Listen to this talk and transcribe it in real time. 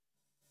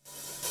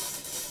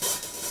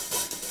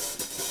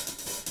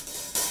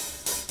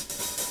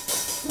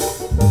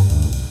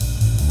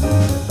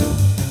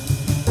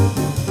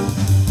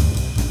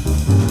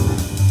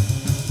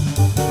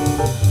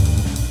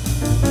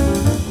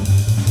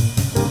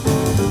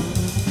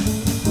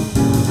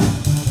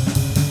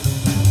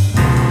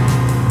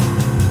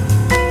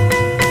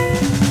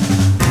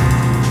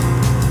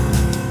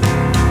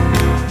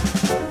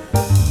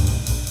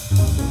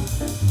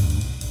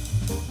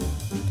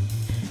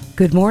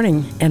Good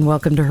morning, and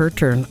welcome to Her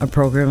Turn, a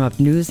program of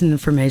news and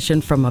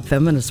information from a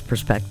feminist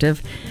perspective.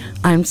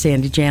 I'm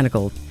Sande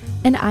Janagold.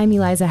 And I'm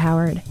Eliza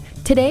Howard.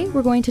 Today,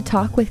 we're going to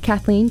talk with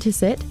Kathleen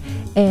Tissot,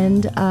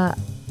 and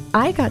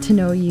I got to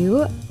know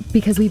you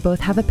because we both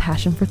have a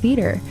passion for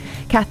theater.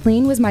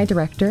 Kathleen was my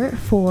director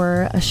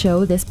for a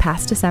show this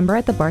past December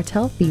at the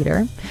Bartell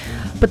Theater.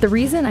 But the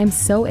reason I'm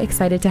so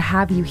excited to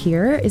have you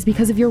here is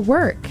because of your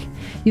work.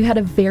 You had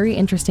a very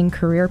interesting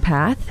career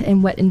path,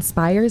 and what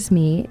inspires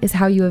me is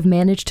how you have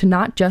managed to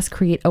not just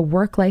create a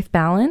work-life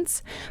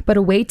balance, but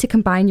a way to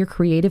combine your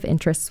creative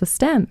interests with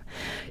STEM.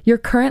 You're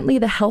currently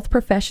the Health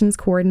Professions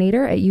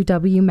Coordinator at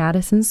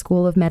UW-Madison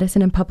School of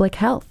Medicine and Public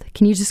Health.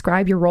 Can you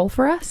describe your role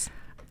for us?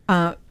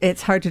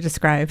 It's hard to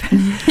describe.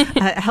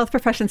 Health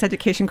Professions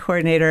Education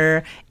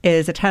Coordinator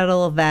is a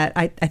title that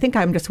I think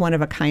I'm just one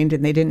of a kind,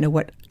 and they didn't know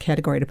what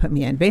category to put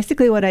me in.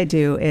 Basically, what I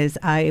do is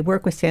I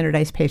work with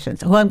standardized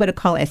patients, who I'm going to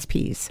call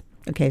SPs.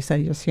 Okay,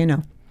 so just so you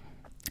know.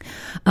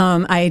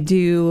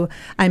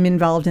 I'm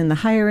involved in the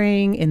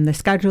hiring, in the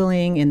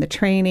scheduling, in the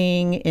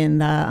training, in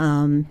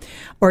the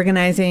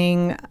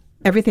organizing,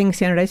 everything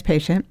standardized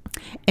patient.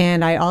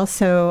 And I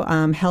also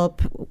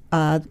help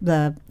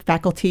the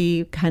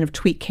faculty kind of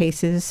tweak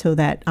cases so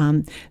that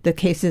the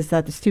cases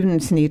that the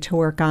students need to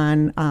work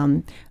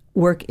on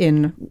work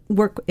in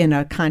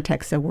a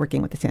context of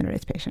working with the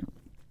standardized patient,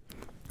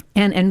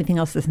 and anything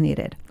else is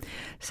needed.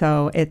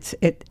 So it's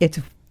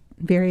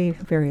very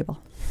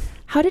variable.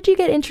 How did you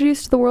get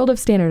introduced to the world of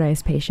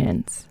standardized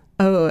patients?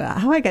 Oh,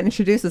 how I got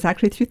introduced was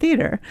actually through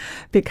theater,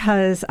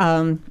 because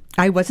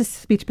I was a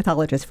speech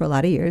pathologist for a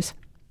lot of years.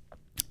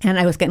 And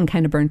I was getting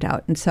kind of burnt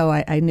out. And so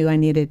I knew I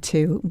needed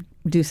to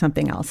do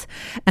something else.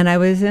 And I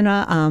was in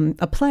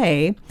a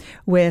play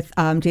with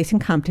Jason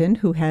Compton,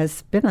 who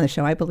has been on the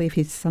show. I believe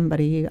he's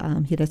somebody,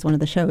 he does one of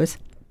the shows.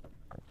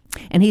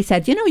 And he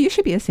said, you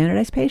should be a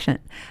standardized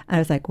patient. And I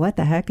was like, what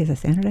the heck is a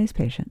standardized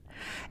patient?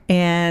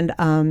 And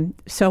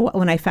so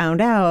when I found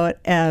out,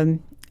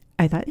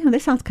 I thought,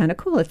 this sounds kind of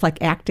cool. It's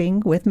like acting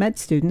with med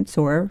students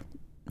or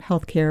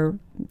healthcare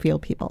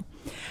field people.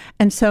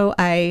 And so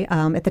I,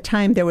 at the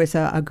time, there was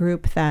a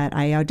group that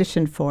I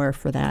auditioned for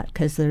that,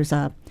 because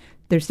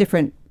there's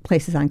different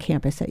places on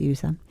campus that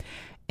use them.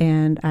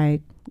 And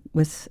I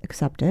was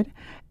accepted.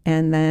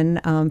 And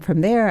then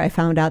from there, I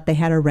found out they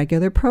had a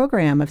regular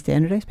program of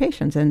standardized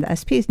patients and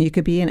SPs. And you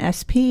could be an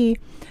SP,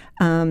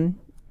 and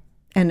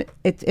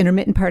it's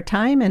intermittent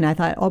part-time. And I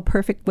thought,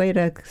 perfect way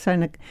to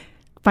kind of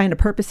find a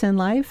purpose in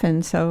life.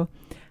 And so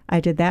I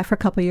did that for a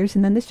couple of years,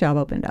 and then this job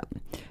opened up.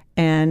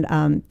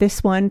 And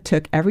this one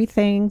took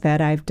everything that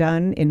I've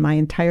done in my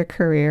entire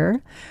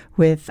career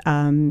with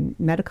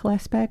medical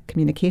aspect,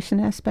 communication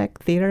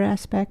aspect, theater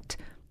aspect,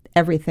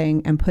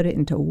 everything, and put it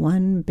into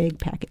one big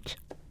package.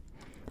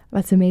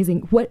 That's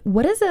amazing. What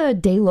does a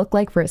day look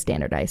like for a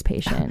standardized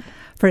patient?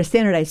 For a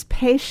standardized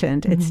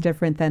patient, it's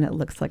different than it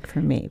looks like for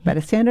me.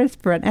 But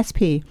for an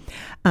SP,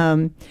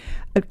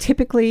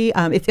 typically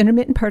it's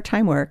intermittent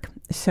part-time work.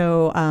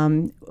 So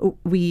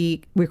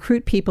we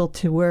recruit people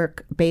to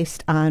work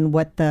based on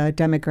what the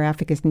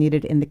demographic is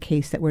needed in the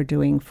case that we're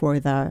doing for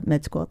the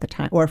med school at the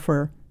time, or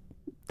for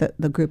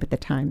the group at the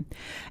time,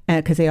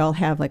 because they all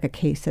have like a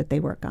case that they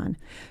work on.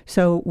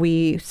 So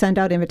we send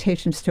out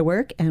invitations to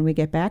work, and we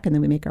get back, and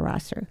then we make a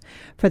roster.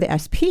 For the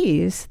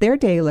SPs, their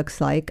day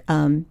looks like,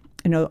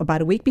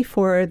 about a week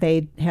before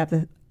they have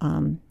the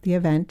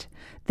event,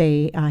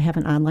 they have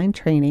an online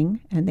training,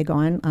 and they go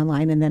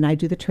online, and then I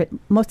do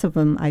most of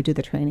them I do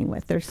the training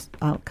with. There's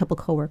a couple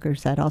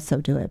coworkers that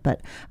also do it,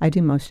 but I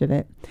do most of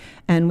it.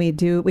 And we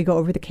go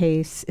over the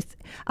case.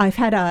 I've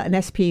had an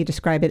SP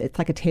describe it. It's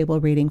like a table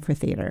reading for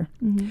theater.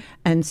 Mm-hmm.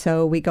 And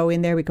so we go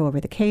in there, we go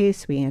over the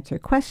case, we answer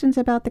questions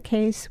about the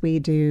case. We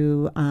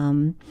do,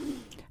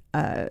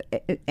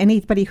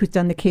 anybody who's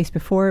done the case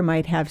before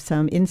might have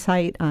some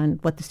insight on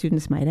what the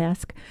students might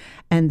ask.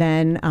 And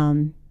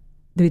then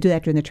we do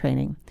that during the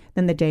training.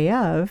 Then the day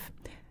of,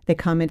 they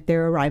come at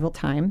their arrival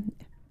time.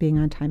 Being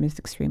on time is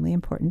extremely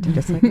important,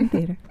 just like in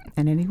theater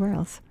and anywhere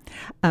else.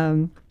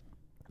 And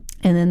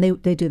then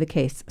they do the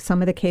case.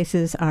 Some of the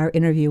cases are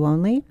interview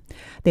only.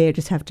 They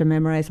just have to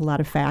memorize a lot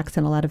of facts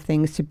and a lot of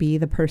things to be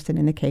the person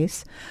in the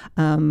case.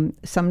 Some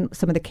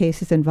of the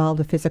cases involved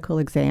a physical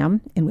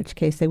exam, in which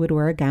case they would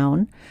wear a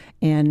gown,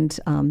 and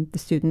the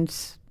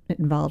students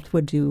involved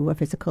would do a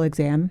physical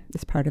exam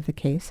as part of the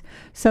case.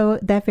 So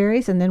that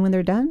varies, and then when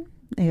they're done,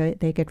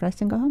 they get dressed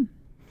and go home.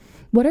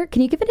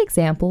 Can you give an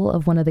example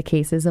of one of the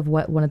cases of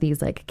what one of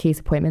these case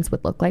appointments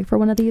would look like for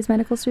one of these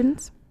medical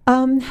students?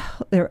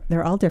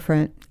 They're all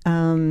different.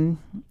 I'll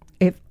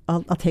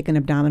take an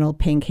abdominal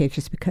pain case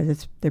just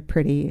because they're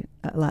pretty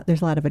a lot.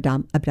 There's a lot of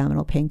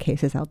abdominal pain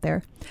cases out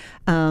there,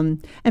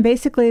 and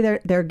basically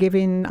they're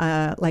giving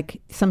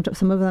some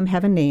of them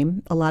have a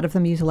name. A lot of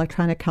them use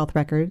electronic health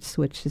records,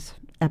 which is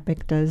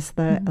Epic does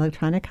the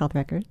electronic health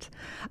records,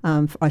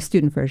 a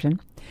student version.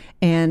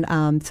 And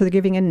so they're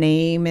giving a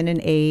name and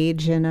an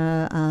age and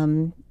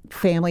a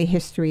family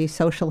history,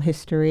 social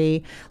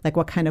history, like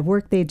what kind of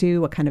work they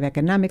do, what kind of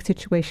economic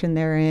situation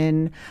they're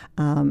in,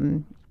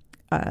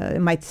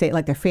 it might say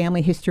like their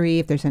family history,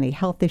 if there's any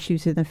health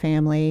issues in the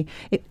family.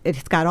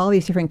 It's got all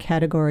these different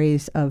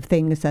categories of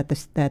things that the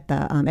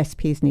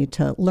SPs need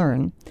to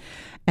learn.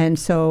 And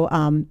so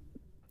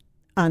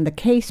on the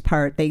case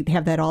part, they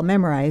have that all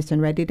memorized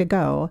and ready to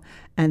go.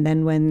 And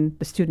then when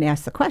the student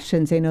asks the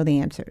questions, they know the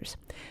answers.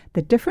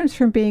 The difference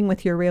from being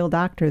with your real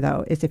doctor,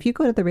 though, is if you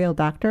go to the real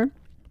doctor,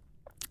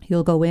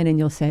 you'll go in and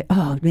you'll say,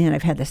 oh, man,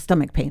 I've had this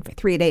stomach pain for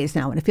 3 days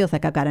now, and it feels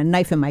like I've got a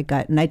knife in my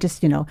gut. And I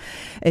just, on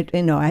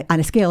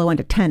a scale of 1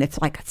 to 10, it's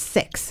like a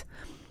 6.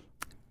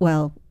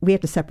 Well, we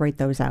have to separate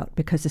those out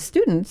because the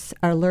students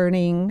are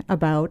learning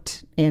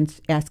about and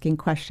asking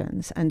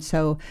questions. And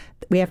so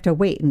we have to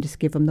wait and just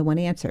give them the one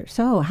answer.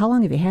 So how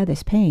long have you had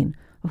this pain?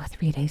 Oh,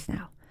 3 days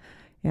now.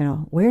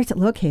 Where is it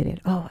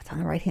located? Oh, it's on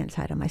the right-hand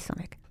side of my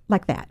stomach.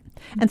 Like that.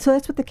 And so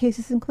that's what the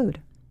cases include.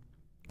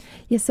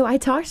 Yeah, so I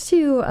talked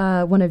to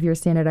one of your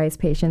standardized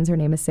patients. Her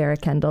name is Sarah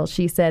Kendall.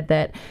 She said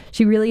that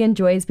she really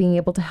enjoys being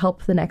able to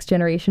help the next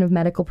generation of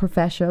medical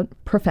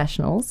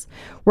professionals.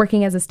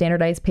 Working as a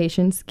standardized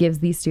patient gives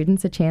these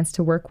students a chance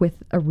to work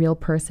with a real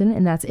person,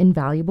 and that's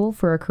invaluable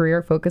for a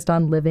career focused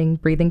on living,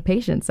 breathing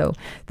patients. So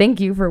thank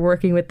you for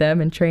working with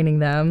them and training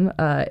them.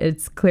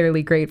 It's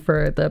clearly great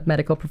for the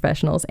medical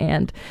professionals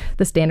and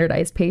the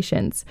standardized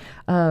patients.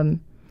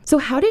 So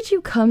how did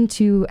you come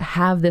to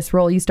have this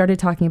role? You started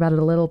talking about it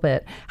a little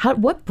bit.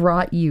 What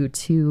brought you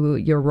to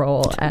your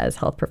role as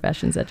health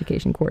professions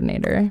education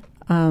coordinator?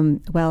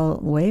 Well,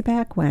 way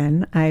back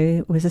when,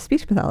 I was a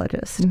speech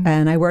pathologist,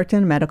 and I worked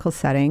in a medical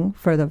setting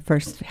for the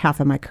first half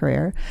of my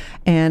career.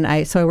 And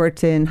I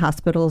worked in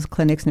hospitals,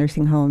 clinics,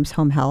 nursing homes,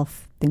 home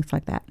health, things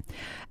like that.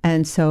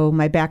 And so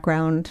my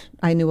background,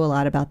 I knew a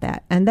lot about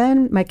that. And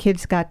then my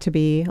kids got to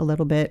be a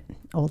little bit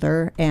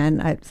older,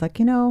 and I was like,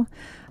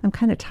 I'm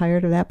kind of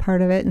tired of that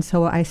part of it. And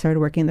so I started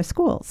working in the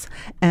schools,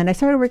 and I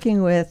started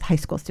working with high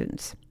school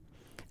students.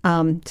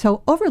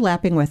 So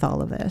overlapping with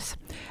all of this,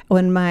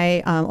 when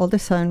my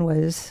oldest son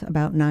was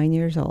about 9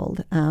 years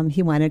old,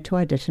 he wanted to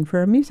audition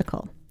for a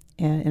musical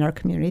in our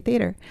community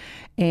theater.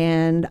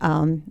 And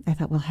I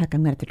thought, well, heck,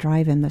 I'm going to have to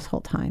drive him this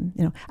whole time.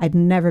 I'd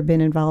never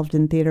been involved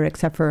in theater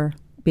except for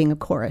being a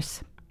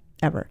chorus,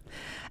 ever.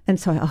 And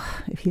so,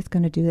 if he's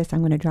going to do this, I'm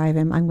going to drive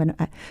him.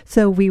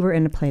 So we were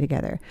in a play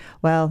together.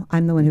 Well,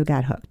 I'm the one who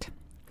got hooked.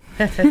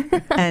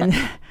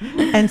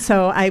 and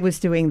so I was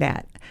doing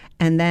that.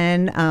 And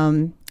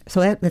then, so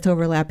that's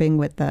overlapping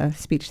with the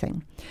speech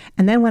thing.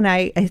 And then when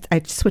I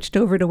switched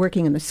over to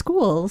working in the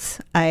schools,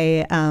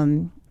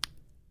 when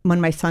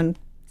my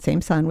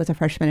same son was a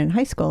freshman in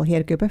high school, he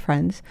had a group of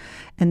friends,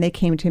 and they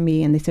came to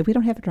me and they said, we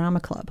don't have a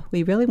drama club.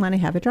 We really want to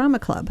have a drama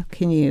club.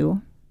 Can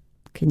you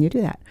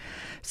do that?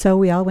 So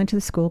we all went to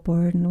the school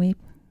board, and we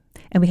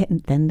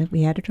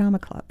had a drama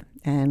club,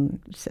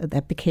 and so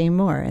that became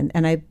more.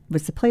 And I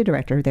was the play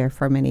director there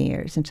for many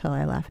years until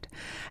I left.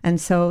 And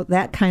so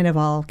that kind of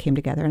all came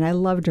together, and I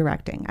love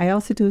directing.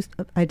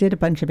 I did a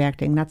bunch of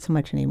acting, not so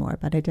much anymore,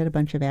 but I did a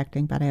bunch of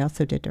acting, but I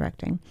also did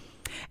directing.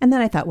 And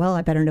then I thought, well,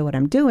 I better know what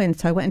I'm doing.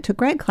 So I went and took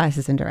grad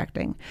classes in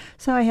directing.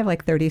 So I have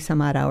like 30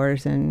 some odd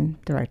hours in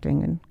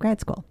directing in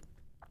grad school.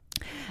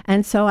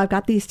 And so I've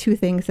got these two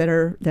things that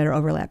are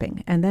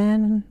overlapping. And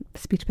then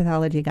speech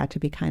pathology got to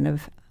be kind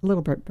of a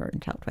little bit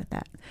burnt out with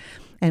that.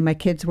 And my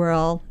kids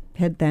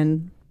had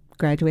then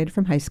graduated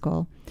from high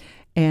school.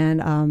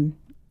 And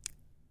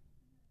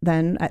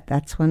then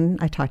that's when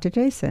I talked to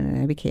Jason,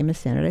 and I became a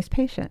standardized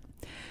patient.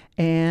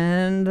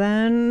 And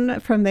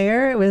then from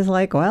there, it was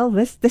like, well,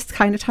 this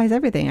kind of ties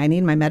everything. I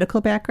need my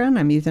medical background.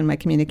 I'm using my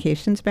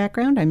communications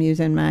background. I'm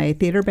using my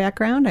theater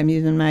background. I'm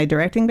using my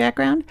directing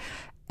background.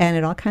 And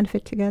it all kind of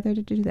fit together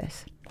to do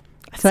this.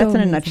 So that's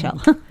in a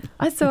nutshell.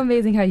 That's so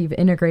amazing how you've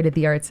integrated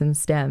the arts and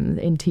STEM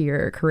into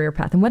your career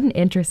path. And what an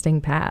interesting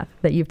path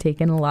that you've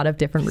taken a lot of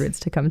different routes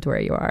to come to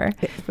where you are.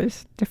 It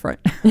was different.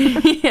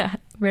 Yeah,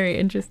 very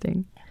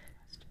interesting.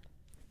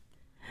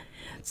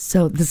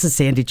 So this is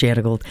Sande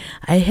Janagold.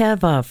 I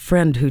have a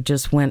friend who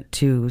just went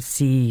to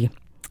see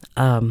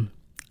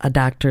a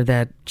doctor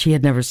that she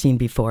had never seen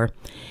before.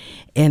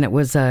 And it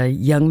was a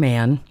young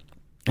man.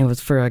 It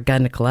was for a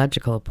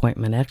gynecological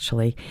appointment,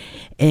 actually.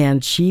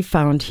 And she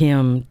found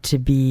him to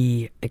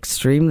be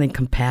extremely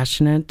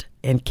compassionate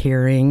and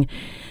caring.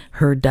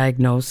 Her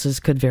diagnosis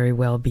could very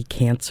well be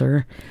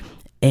cancer.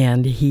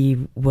 And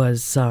he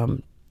was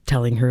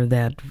telling her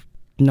that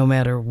no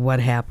matter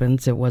what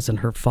happens, it wasn't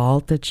her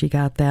fault that she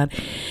got that.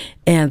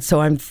 And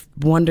so I'm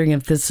wondering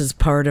if this is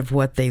part of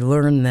what they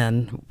learn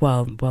then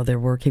while they're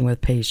working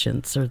with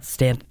patients or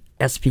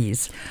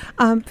SPs.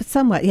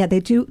 Somewhat, yeah.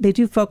 They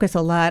do focus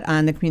a lot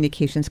on the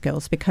communication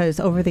skills because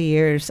over the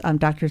years,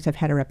 doctors have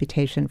had a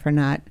reputation for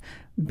not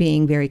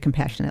being very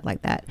compassionate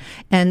like that.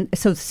 And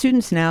so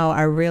students now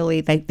are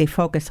really, they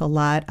focus a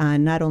lot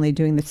on not only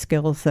doing the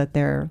skills that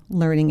they're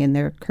learning in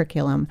their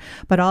curriculum,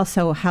 but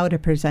also how to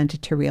present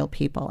it to real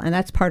people. And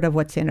that's part of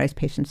what standardized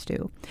patients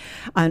do.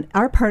 On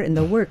our part in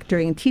the work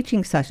during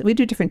teaching sessions, we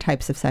do different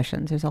types of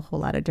sessions. There's a whole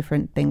lot of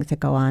different things that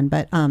go on.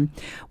 But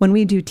when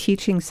we do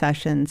teaching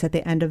sessions, at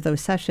the end of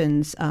those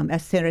sessions,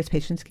 as standardized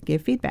patients can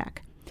give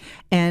feedback.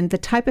 And the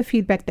type of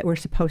feedback that we're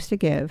supposed to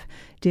give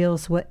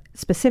deals with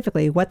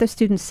specifically what the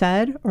student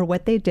said or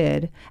what they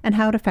did and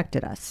how it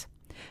affected us.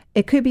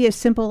 It could be as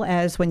simple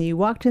as when you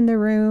walked in the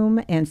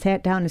room and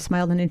sat down and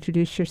smiled and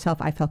introduced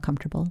yourself, I felt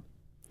comfortable.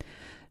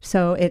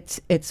 So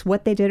it's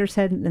what they did or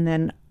said and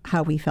then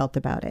how we felt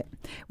about it.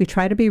 We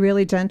try to be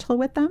really gentle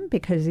with them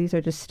because these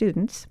are just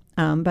students.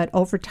 But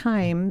over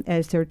time,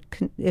 as they're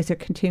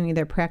continuing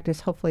their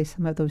practice, hopefully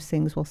some of those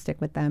things will stick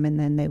with them and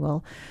then they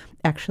will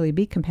actually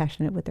be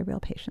compassionate with their real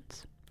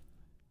patients.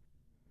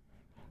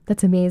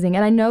 That's amazing.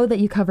 And I know that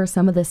you cover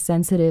some of the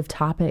sensitive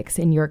topics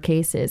in your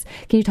cases.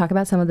 Can you talk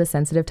about some of the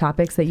sensitive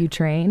topics that you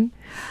train?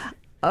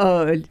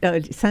 Oh,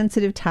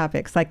 sensitive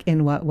topics, like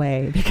in what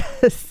way?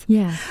 Because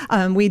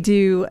we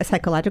do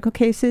psychological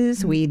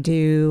cases, we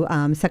do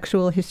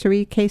sexual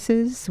history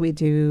cases, we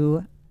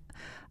do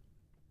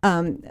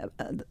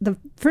the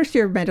first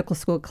year medical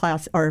school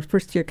class or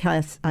first year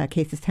class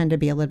cases tend to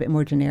be a little bit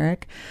more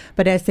generic,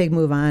 but as they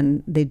move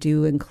on, they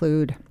do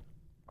include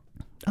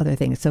other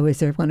things. So is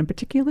there one in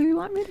particular you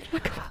want me to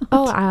talk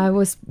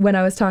about? When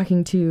I was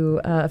talking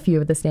to a few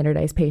of the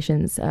standardized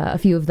patients, a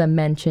few of them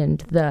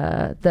mentioned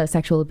the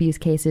sexual abuse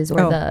cases or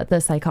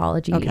the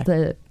psychology,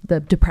 the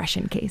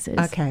depression cases.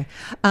 Okay.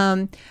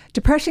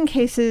 Depression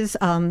cases,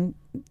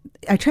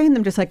 I train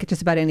them just like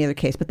just about any other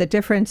case, but the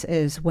difference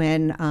is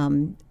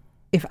when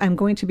if I'm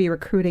going to be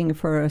recruiting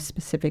for a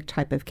specific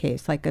type of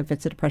case, like if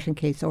it's a depression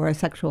case or a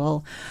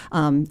sexual,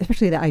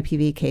 especially the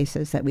IPV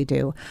cases that we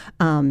do,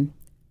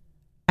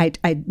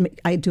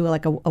 I do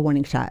like a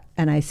warning shot,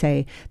 and I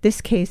say,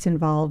 this case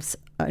involves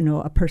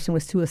a person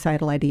with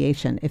suicidal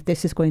ideation. If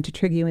this is going to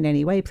trigger you in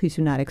any way, please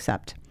do not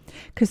accept.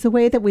 Because the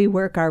way that we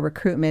work our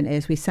recruitment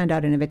is we send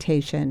out an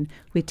invitation.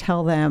 We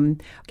tell them,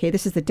 okay,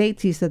 this is the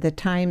dates, these are the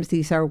times,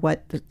 these are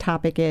what the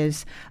topic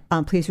is.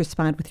 Please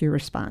respond with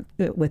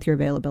your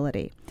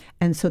availability.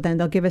 And so then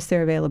they'll give us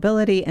their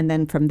availability, and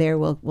then from there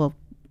we'll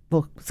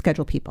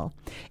schedule people.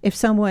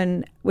 If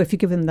you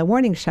give them the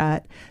warning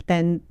shot,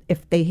 then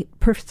if they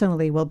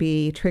personally will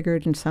be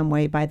triggered in some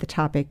way by the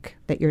topic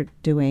that you're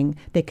doing,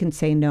 they can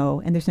say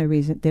no, and there's no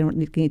reason, they don't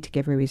need to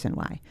give a reason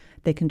why.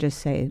 They can just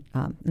say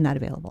not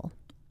available.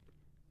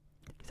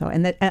 So,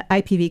 and the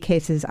IPV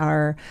cases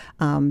are,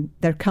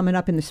 they're coming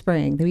up in the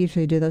spring. They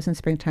usually do those in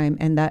springtime,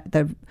 and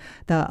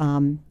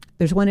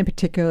there's one in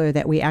particular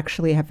that we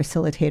actually have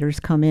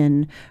facilitators come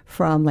in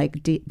from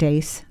like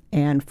DACE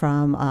and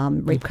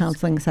from Rape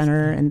Counseling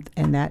Center,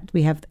 and that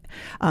we have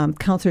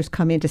counselors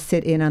come in to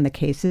sit in on the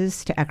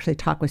cases to actually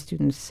talk with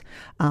students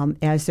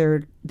as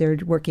they're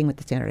working with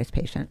the standardized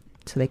patient,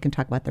 so they can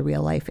talk about the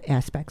real life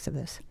aspects of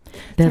this.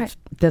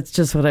 That's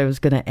just what I was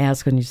going to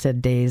ask when you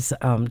said DAYS,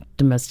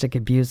 domestic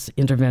abuse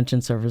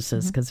intervention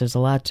services, because there's a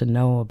lot to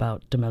know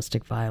about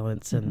domestic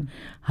violence and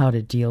how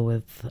to deal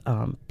with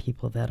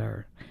people that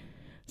are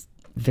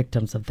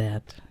victims of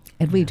that.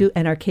 And we do,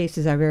 and our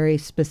cases are very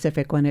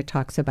specific when it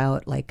talks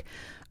about, like,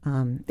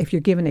 if you're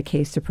given a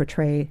case to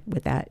portray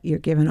with that, you're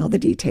given all the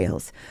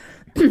details.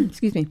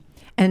 Excuse me.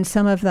 And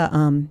some of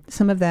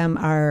them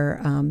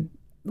are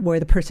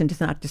where the person is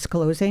not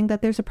disclosing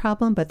that there's a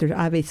problem, but there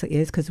obviously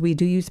is, because we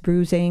do use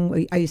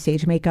bruising. I use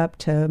stage makeup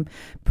to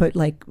put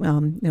black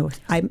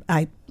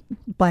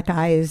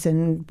eyes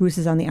and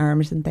bruises on the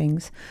arms and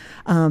things.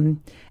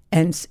 And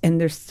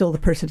there's still the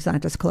person is not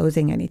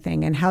disclosing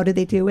anything. And how do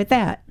they deal with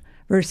that?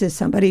 Versus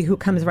somebody who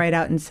comes right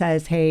out and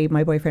says, hey,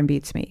 my boyfriend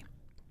beats me.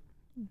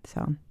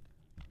 So.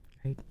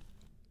 Great.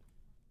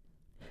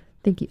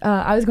 Thank you.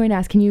 I was going to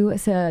ask, can you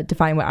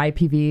define what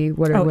IPV,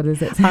 what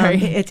is it? Sorry.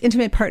 It's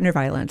intimate partner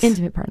violence.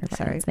 Intimate partner violence.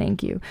 Sorry.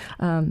 Thank you.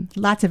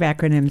 Lots of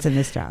acronyms in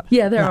this job.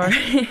 Yeah, there are.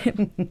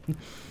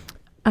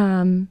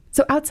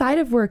 So outside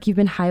of work, you've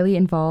been highly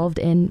involved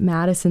in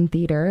Madison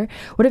theater.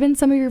 What have been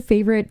some of your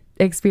favorite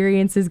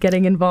experiences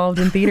getting involved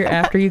in theater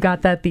after you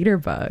got that theater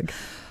bug?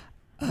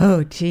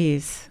 Oh,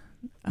 geez.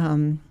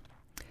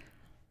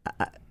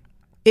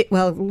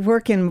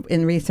 Work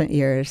in recent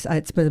years,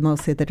 it's been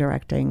mostly the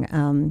directing.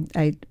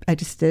 I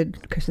just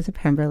did Christmas at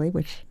Pemberley,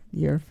 which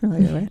you're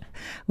familiar with,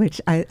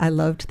 which I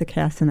loved the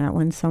cast in that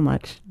one so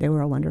much. They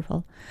were all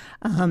wonderful.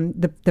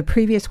 The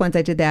previous ones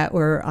I did that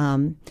were,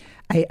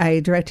 I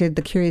directed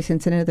The Curious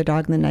Incident of the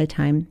Dog in the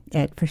Nighttime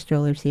at First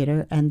Stroller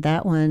Theater, and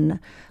that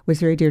one was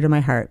very dear to my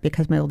heart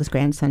because my oldest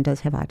grandson does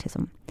have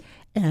autism.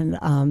 And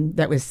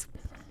that was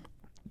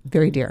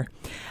very dear.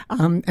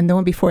 And the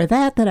one before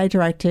that I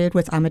directed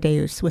was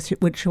Amadeus,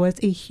 which was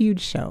a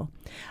huge show.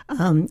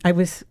 In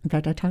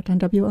fact, I talked on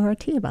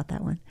WORT about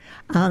that one.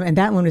 And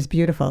that one was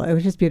beautiful. It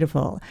was just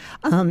beautiful.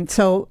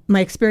 So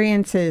my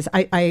experience is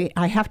I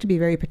have to be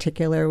very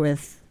particular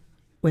with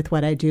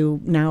what I do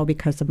now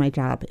because of my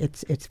job.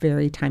 It's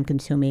very time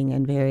consuming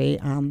and very,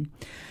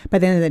 by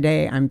the end of the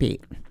day, I'm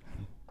beat.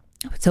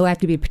 So I have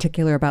to be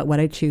particular about what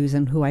I choose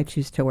and who I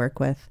choose to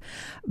work with.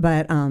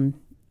 But,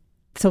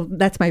 so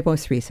that's my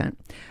most recent.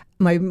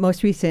 My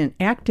most recent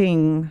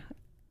acting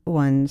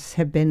ones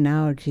have been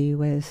now, I think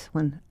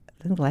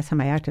the last time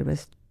I acted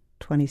was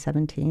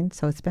 2017,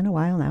 so it's been a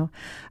while now.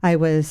 I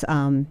was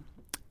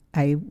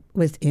I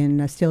was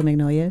in Steel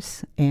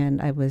Magnolias,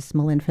 and I was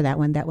Malin for that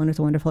one. That one was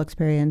a wonderful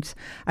experience.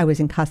 I was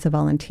in Casa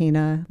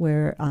Valentina,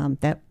 where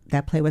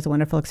that play was a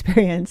wonderful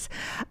experience.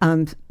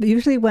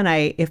 Usually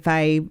if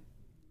I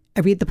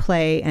read the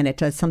play and it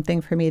does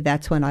something for me,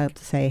 that's when I'll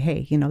say,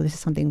 hey, this is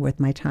something worth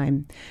my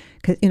time.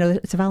 Because,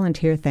 it's a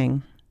volunteer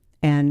thing.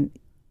 And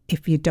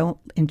if you don't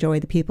enjoy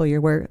the people you're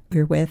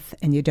with,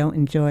 and you don't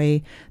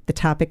enjoy the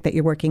topic that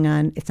you're working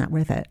on, it's not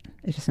worth it.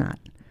 It's just not.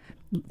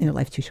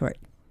 Life's too short.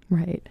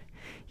 Right.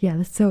 Yeah,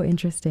 that's so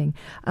interesting.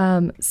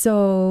 What's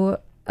the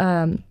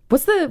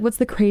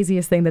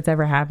craziest thing that's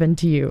ever happened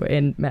to you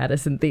in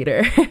Madison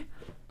Theater?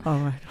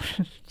 Oh,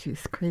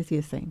 geez,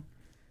 craziest thing.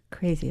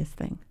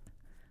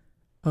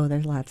 Oh,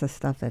 there's lots of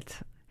stuff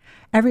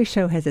every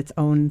show has its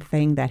own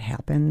thing that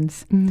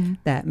happens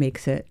that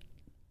makes it,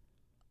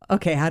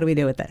 okay, how do we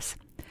deal with this?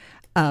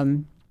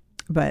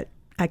 But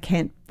I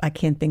can't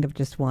think of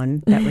just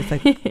one that was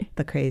like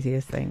the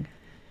craziest thing.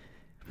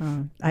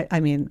 I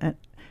mean,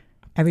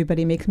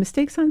 everybody makes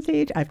mistakes on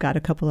stage. I've got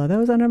a couple of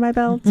those under my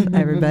belt.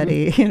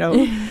 Everybody,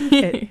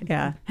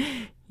 yeah.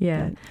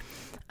 Yeah.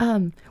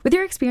 With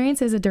your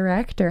experience as a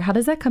director, how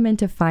does that come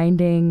into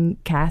finding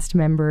cast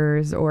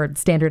members or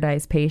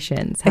standardized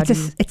patients?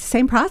 It's the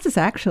same process,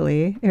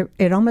 actually.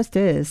 It almost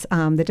is.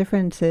 The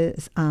difference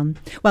is,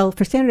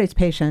 for standardized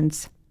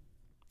patients,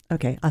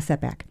 okay, I'll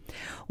step back.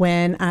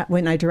 When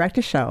I direct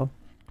a show,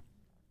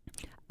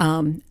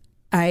 I'm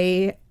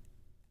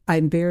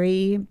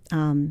very,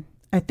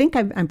 I think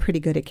I'm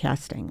pretty good at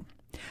casting.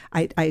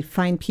 I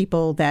find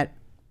people that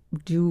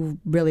do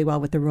really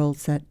well with the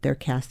roles that they're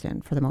cast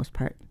in, for the most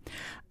part.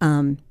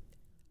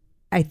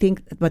 I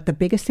think, but the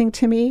biggest thing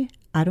to me,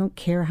 I don't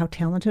care how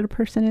talented a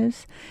person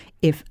is.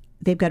 If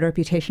they've got a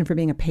reputation for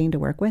being a pain to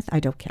work with, I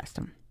don't cast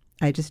them.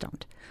 I just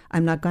don't.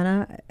 I'm not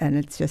gonna, and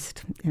it's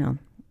just,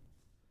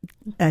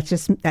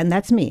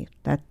 that's me.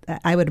 That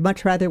I would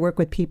much rather work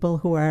with people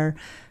who are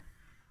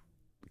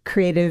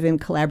creative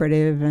and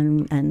collaborative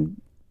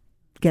and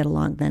get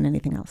along than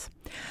anything else.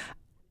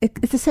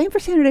 It's the same for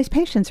standardized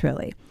patients,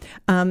 really.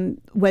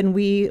 When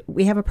we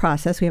have a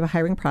process, we have a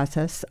hiring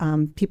process.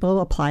 People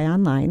apply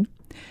online,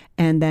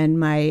 and then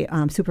my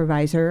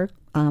supervisor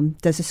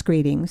does the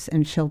screenings,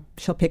 and she'll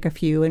pick a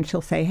few, and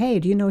she'll say, "Hey,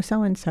 do you know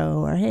so and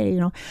so?" Or "Hey,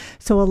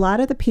 So a lot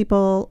of the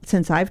people,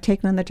 since I've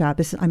taken on the job,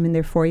 I'm in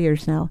there 4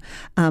 years now.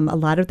 A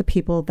lot of the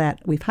people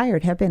that we've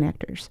hired have been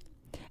actors,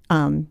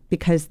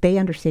 because they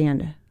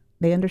understand.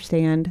 They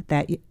understand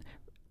that.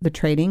 The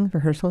training,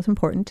 rehearsal is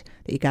important,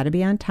 that you got to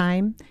be on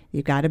time.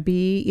 You got to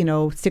be,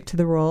 stick to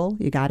the role.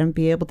 You got to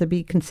be able to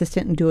be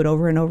consistent and do it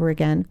over and over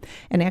again.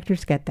 And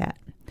actors get that.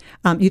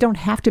 You don't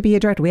have to be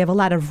a director. We have a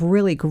lot of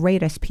really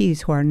great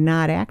SPs who are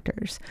not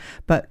actors,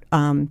 but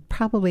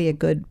probably a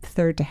good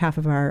third to half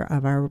of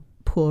our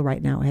pool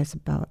right now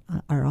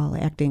are all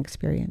acting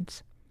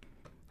experience.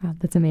 Wow,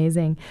 that's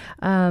amazing.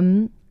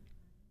 How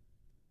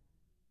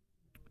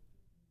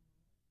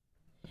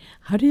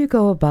do you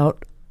go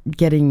about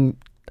getting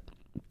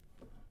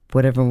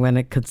whatever when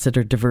it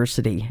considered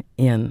diversity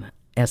in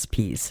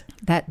SPs?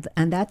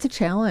 That's a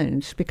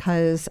challenge,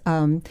 because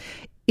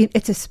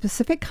it's a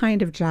specific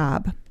kind of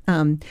job.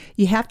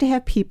 You have to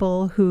have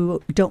people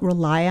who don't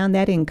rely on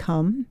that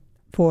income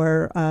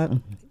for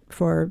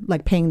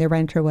like paying their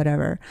rent or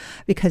whatever,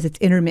 because it's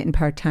intermittent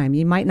part-time.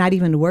 You might not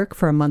even work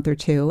for a month or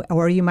two,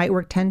 or you might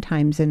work 10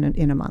 times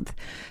in a month.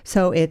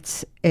 So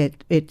it's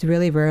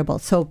really variable.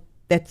 So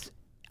that's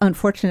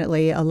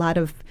unfortunately a lot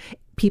of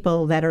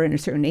people that are in a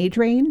certain age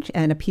range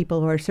and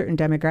people who are a certain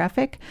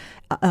demographic,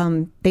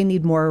 they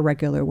need more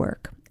regular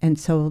work. And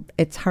so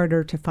it's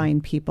harder to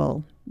find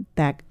people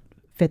that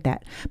fit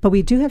that. But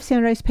we do have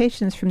standardized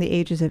patients from the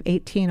ages of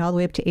 18 all the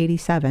way up to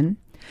 87.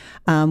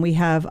 We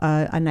have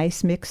a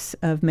nice mix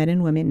of men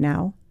and women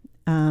now.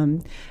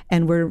 And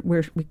we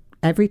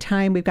every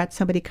time we've got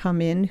somebody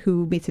come in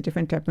who meets a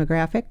different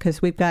demographic,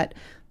 because we've got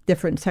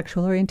different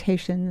sexual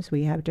orientations,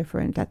 we have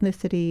different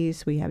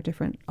ethnicities, we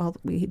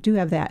do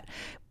have that.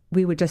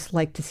 We would just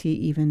like to see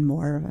even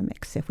more of a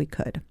mix if we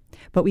could.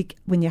 But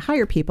when you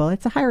hire people,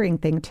 it's a hiring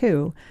thing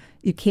too.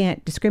 You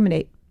can't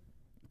discriminate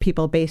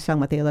people based on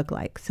what they look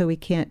like. So we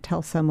can't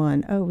tell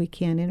someone, oh, we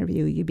can't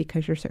interview you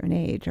because you're a certain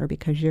age or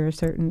because you're a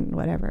certain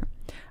whatever.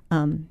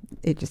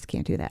 It just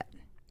can't do that.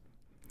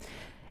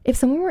 If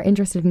someone were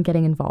interested in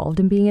getting involved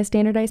in being a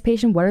standardized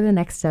patient, what are the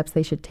next steps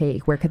they should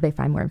take? Where could they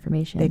find more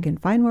information? They can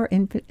find more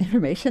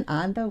information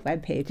on the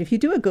webpage. If you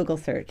do a Google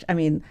search, I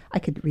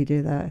could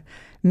redo the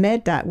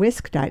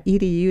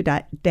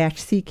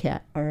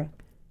med.wisc.edu/CCAT or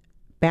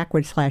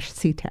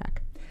 /CTAC,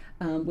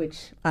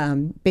 which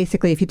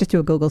basically, if you just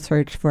do a Google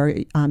search for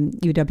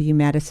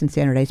UW-Madison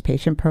Standardized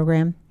Patient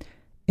Program,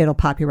 it'll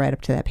pop you right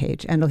up to that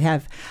page. And it'll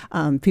have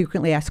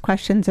frequently asked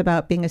questions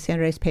about being a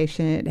standardized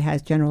patient. It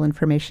has general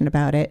information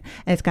about it,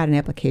 and it's got an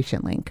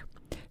application link.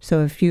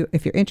 So if you're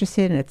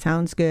interested and it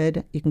sounds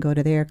good, you can go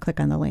to there, click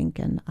on the link,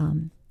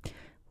 and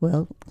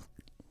we'll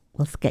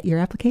get your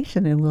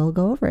application and we'll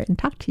go over it and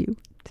talk to you.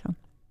 So,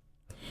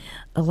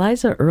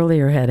 Eliza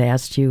earlier had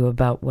asked you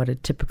about what a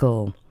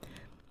typical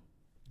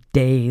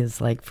day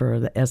is like for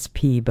the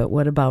SP, but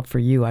what about for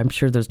you? I'm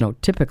sure there's no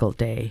typical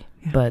day,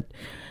 but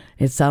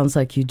it sounds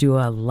like you do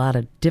a lot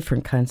of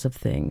different kinds of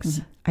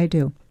things. I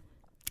do.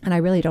 And I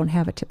really don't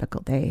have a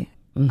typical day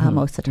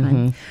most of the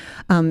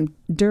time.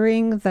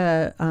 During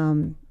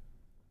the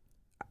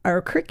our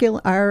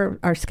curriculum,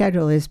 our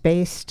schedule is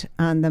based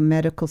on the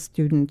medical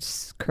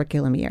students'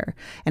 curriculum year,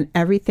 and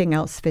everything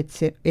else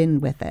fits in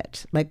with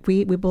it. Like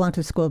we belong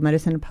to the School of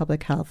Medicine and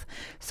Public Health,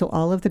 so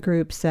all of the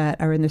groups that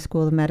are in the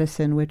School of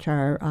Medicine, which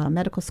are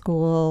medical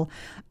school,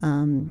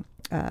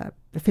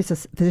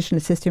 physician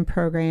assistant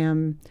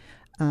program,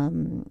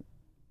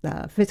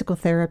 physical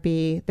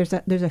therapy. There's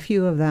a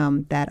few of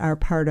them that are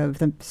part of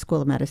the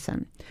School of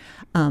Medicine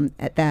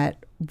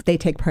that they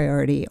take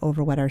priority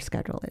over what our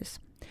schedule is.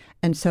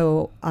 And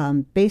so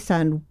based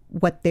on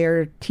what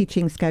their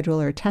teaching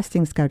schedule or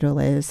testing schedule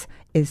is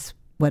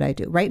what I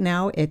do. Right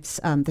now, it's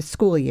the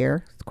school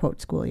year, quote,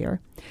 school year.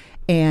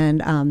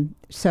 And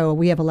so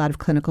we have a lot of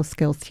clinical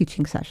skills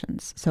teaching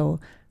sessions.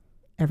 So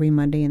every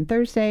Monday and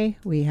Thursday,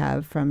 we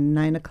have from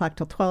 9 o'clock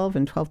till 12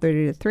 and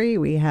 12:30 to 3,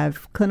 we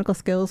have clinical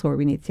skills where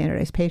we need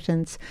standardized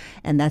patients,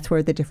 and that's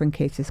where the different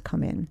cases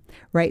come in.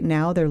 Right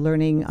now, they're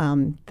learning,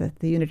 the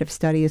unit of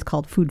study is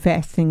called food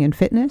fasting and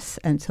fitness,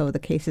 and so the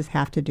cases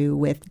have to do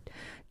with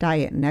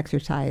diet and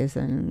exercise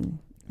and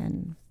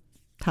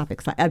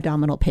topics like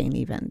abdominal pain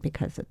even,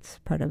 because it's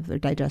part of their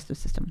digestive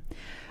system.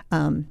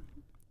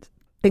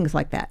 Things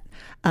like that.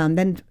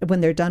 Then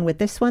when they're done with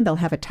this one, they'll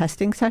have a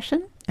testing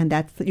session, and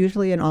that's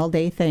usually an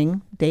all-day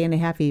thing, day and a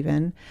half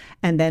even,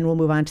 and then we'll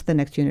move on to the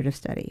next unit of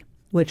study,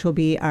 which will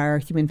be our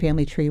human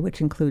family tree, which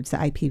includes the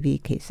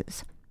IPV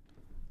cases.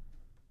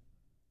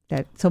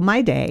 So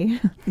my day,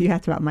 you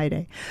asked about my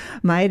day.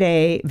 My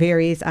day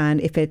varies on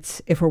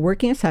if we're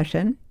working a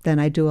session, then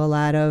I do a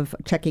lot of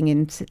checking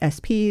in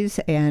SPs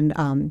and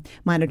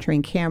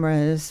monitoring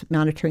cameras,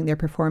 monitoring their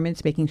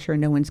performance, making sure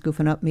no one's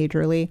goofing up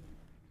majorly.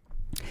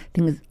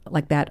 Things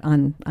like that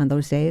on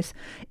those days.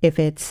 If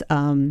it's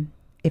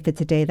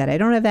a day that I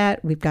don't have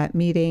that, we've got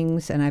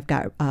meetings, and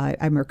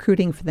I'm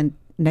recruiting for the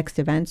next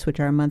events, which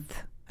are a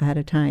month ahead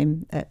of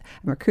time. I'm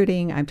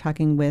recruiting. I'm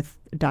talking with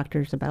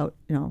doctors about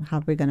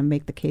how we're going to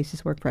make the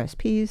cases work for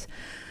SPs.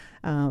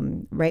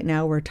 Right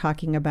now, we're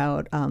talking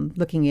about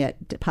looking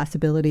at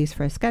possibilities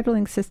for a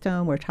scheduling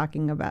system. We're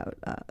talking about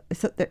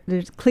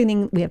there's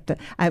cleaning.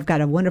 I've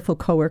got a wonderful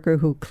coworker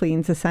who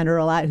cleans the center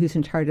a lot, who's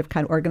in charge of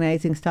kind of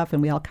organizing stuff,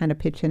 and we all kind of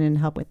pitch in and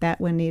help with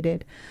that when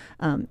needed.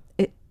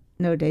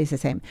 No day's the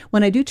same.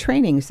 When I do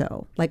trainings,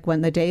 though, like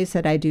when the days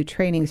that I do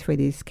trainings for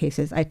these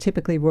cases, I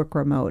typically work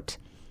remote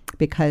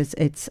because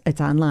it's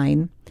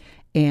online,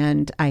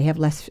 and I have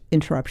less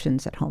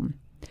interruptions at home.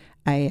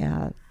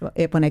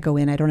 When I go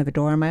in, I don't have a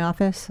door in my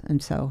office,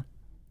 and so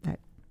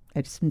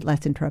I just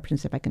less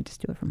interruptions if I can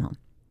just do it from home.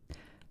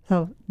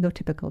 So no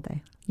typical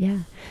day.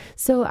 Yeah.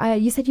 So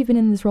you said you've been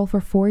in this role for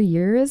 4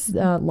 years.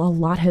 A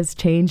lot has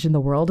changed in the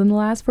world in the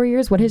last 4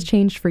 years. What has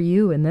changed for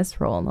you in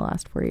this role in the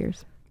last 4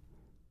 years?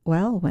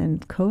 Well, when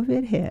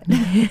COVID hit,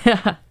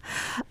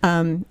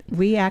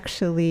 we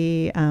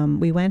actually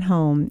we went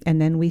home, and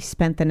then we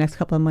spent the next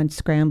couple of months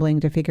scrambling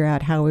to figure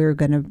out how we were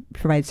going to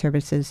provide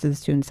services to the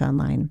students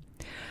online.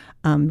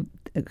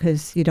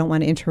 Because you don't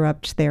want to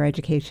interrupt their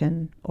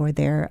education or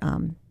their,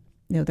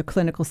 the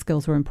clinical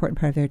skills were an important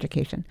part of their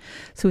education.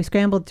 So we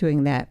scrambled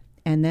doing that.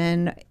 And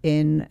then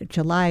in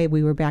July,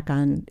 we were back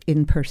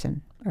in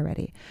person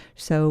already.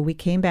 So we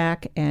came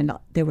back, and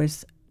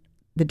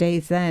the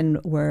days then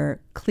were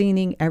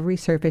cleaning every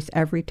surface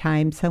every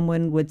time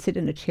someone would sit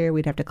in a chair,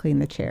 we'd have to clean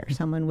the chair.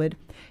 Someone would,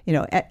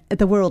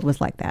 the world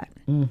was like that.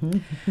 Mm-hmm.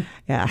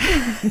 Yeah.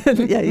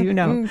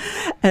 Yeah,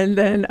 And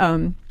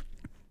then,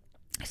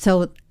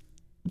 so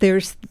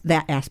there's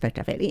that aspect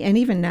of it. And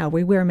even now,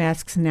 we wear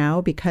masks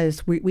now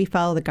because we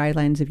follow the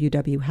guidelines of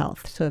UW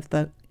Health. So if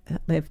the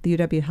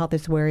UW Health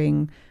is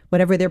wearing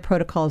whatever their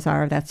protocols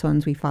are, that's the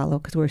ones we follow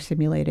because we're a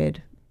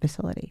simulated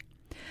facility.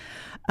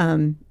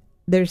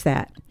 There's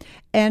that.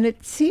 And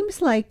it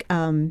seems like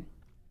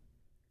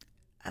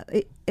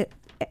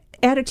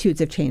attitudes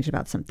have changed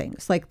about some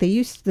things. Like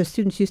the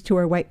students used to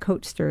wear white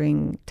coats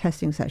during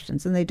testing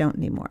sessions, and they don't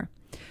anymore.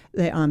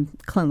 The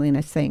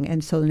cleanliness thing,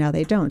 and so now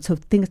they don't. So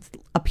things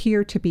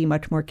appear to be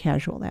much more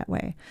casual that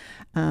way.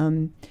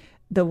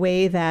 The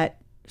way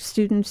that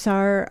students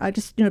are,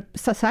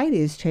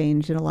 society has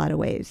changed in a lot of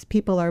ways.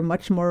 People are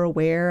much more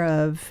aware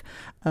of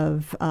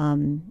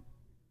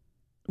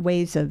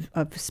ways of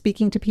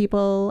speaking to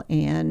people,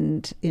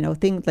 and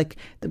things like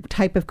the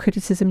type of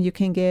criticism you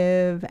can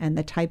give, and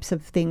the types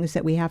of things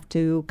that we have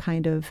to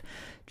kind of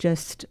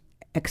just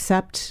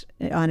accept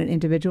on an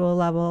individual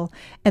level.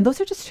 And those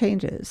are just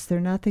changes.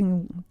 They're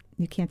nothing,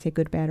 you can't say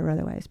good, bad, or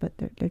otherwise, but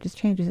they're just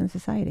changes in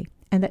society.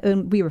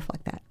 And we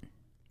reflect that.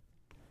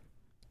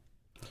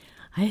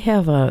 I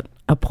have an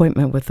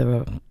appointment with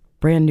a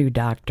brand new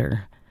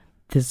doctor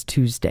this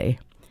Tuesday,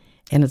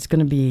 and it's going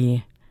to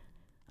be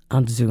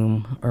on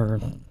Zoom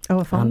or... Oh,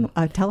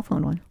 a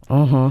telephone one.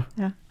 Uh-huh.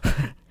 Yeah.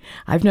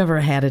 I've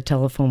never had a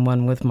telephone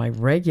one with my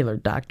regular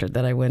doctor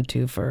that I went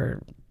to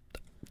for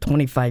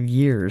 25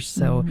 years.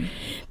 So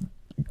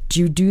do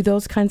you do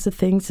those kinds of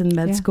things in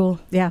med school?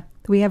 Yeah.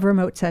 We have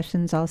remote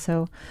sessions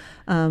also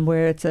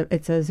where it's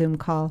a Zoom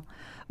call.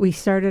 We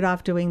started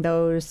off doing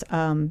those,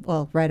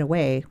 right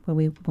away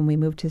when we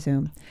moved to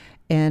Zoom.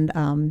 And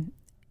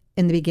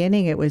in the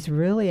beginning, it was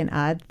really an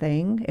odd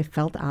thing. It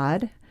felt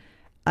odd.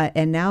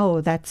 And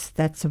now that's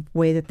a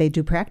way that they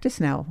do practice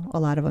now. A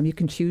lot of them, you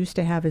can choose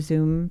to have a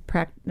Zoom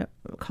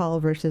call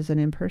versus an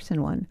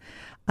in-person one.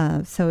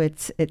 So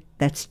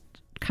that's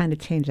kind of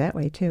changed that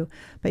way too.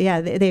 But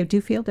yeah, they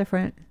do feel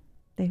different.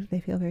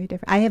 They feel very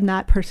different. I have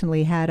not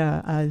personally had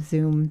a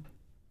Zoom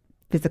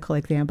physical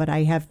exam, but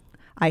I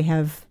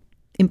have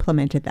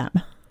implemented them.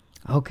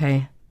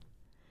 Okay.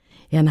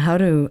 And how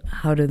do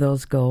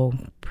those go?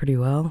 Pretty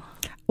well?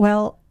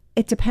 Well,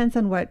 it depends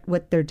on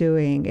what they're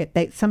doing.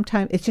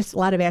 Sometimes it's just a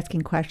lot of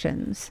asking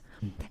questions.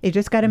 You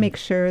just got to make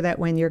sure that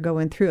when you're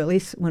going through, at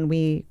least when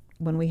we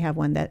have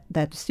one,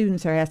 that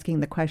students are asking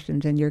the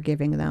questions and you're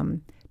giving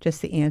them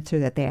just the answer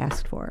that they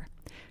asked for,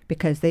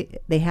 because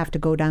they have to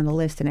go down the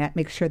list and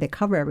make sure they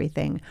cover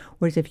everything.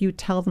 Whereas if you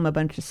tell them a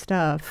bunch of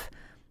stuff,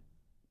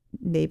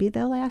 maybe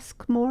they'll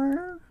ask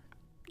more.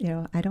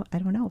 I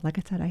don't know. Like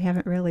I said, I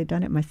haven't really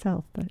done it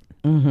myself, but.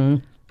 Mm-hmm.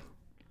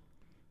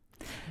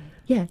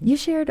 Yeah, you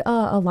shared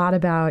a lot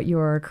about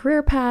your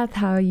career path,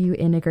 how you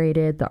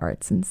integrated the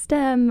arts and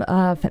STEM,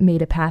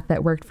 made a path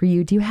that worked for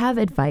you. Do you have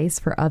advice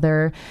for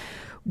other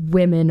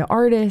women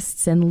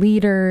artists and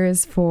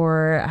leaders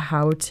for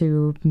how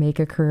to make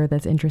a career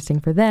that's interesting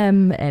for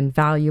them and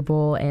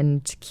valuable,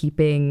 and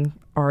keeping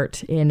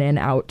art in and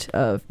out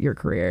of your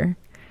career?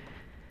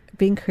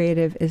 Being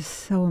creative is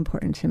so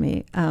important to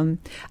me.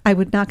 I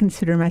would not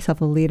consider myself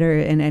a leader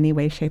in any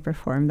way, shape, or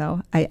form,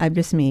 though. I'm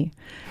just me.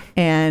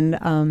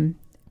 And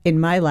in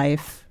my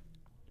life,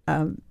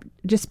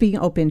 just being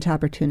open to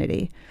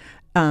opportunity.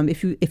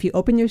 If you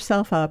open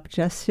yourself up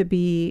just to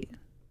be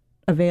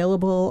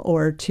available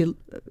or to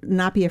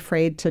not be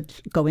afraid to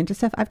go into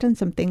stuff. I've done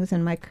some things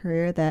in my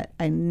career that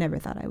I never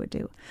thought I would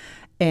do.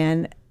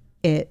 And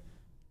it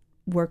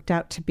worked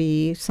out to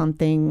be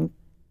something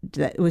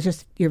that was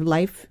just your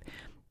life.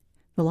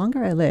 The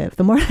longer I live,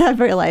 the more I've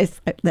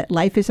realized that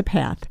life is a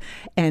path.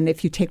 And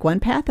if you take one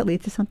path, it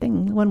leads to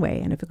something one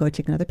way. And if you go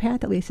take another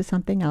path, it leads to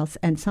something else.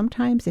 And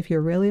sometimes if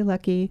you're really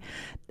lucky,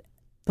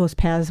 those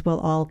paths will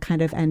all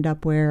kind of end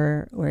up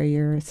where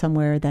you're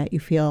somewhere that you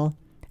feel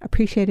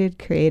appreciated,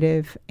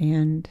 creative,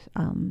 and,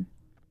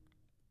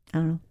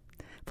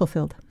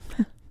 fulfilled.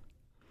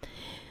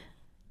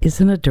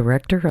 Isn't a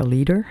director a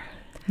leader?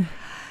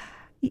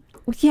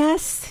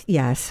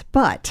 Yes.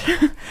 But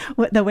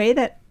the way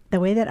that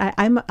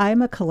I'm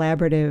a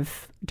collaborative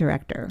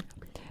director,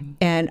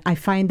 and I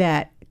find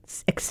that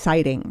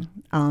exciting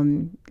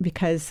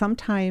because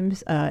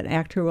sometimes an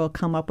actor will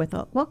come up with,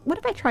 what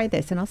if I try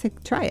this? And I'll say,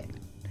 try it.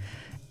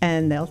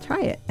 And they'll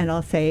try it. And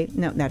I'll say,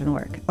 no, that doesn't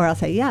work. Or I'll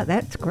say, yeah,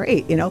 that's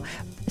great.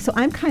 So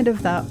I'm kind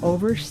of the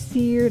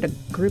overseer to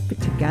group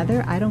it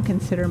together. I don't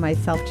consider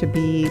myself to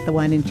be the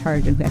one in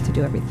charge and who has to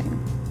do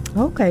everything.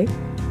 Okay.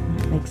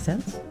 Makes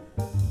sense.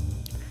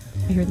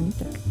 I hear the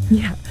music.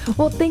 Yeah.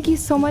 Well, thank you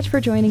so much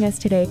for joining us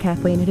today,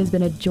 Kathleen. It has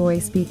been a joy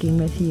speaking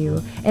with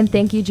you. And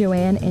thank you,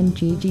 Joanne and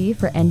Gigi,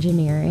 for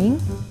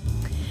engineering.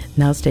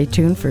 Now stay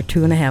tuned for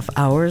 2.5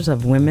 hours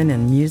of women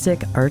in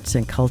music, arts,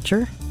 and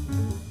culture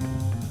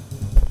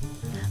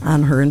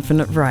on Her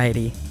Infinite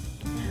Variety.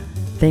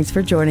 Thanks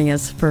for joining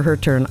us. For Her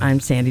Turn, I'm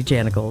Sande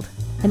Janagold.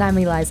 And I'm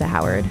Eliza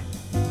Howard.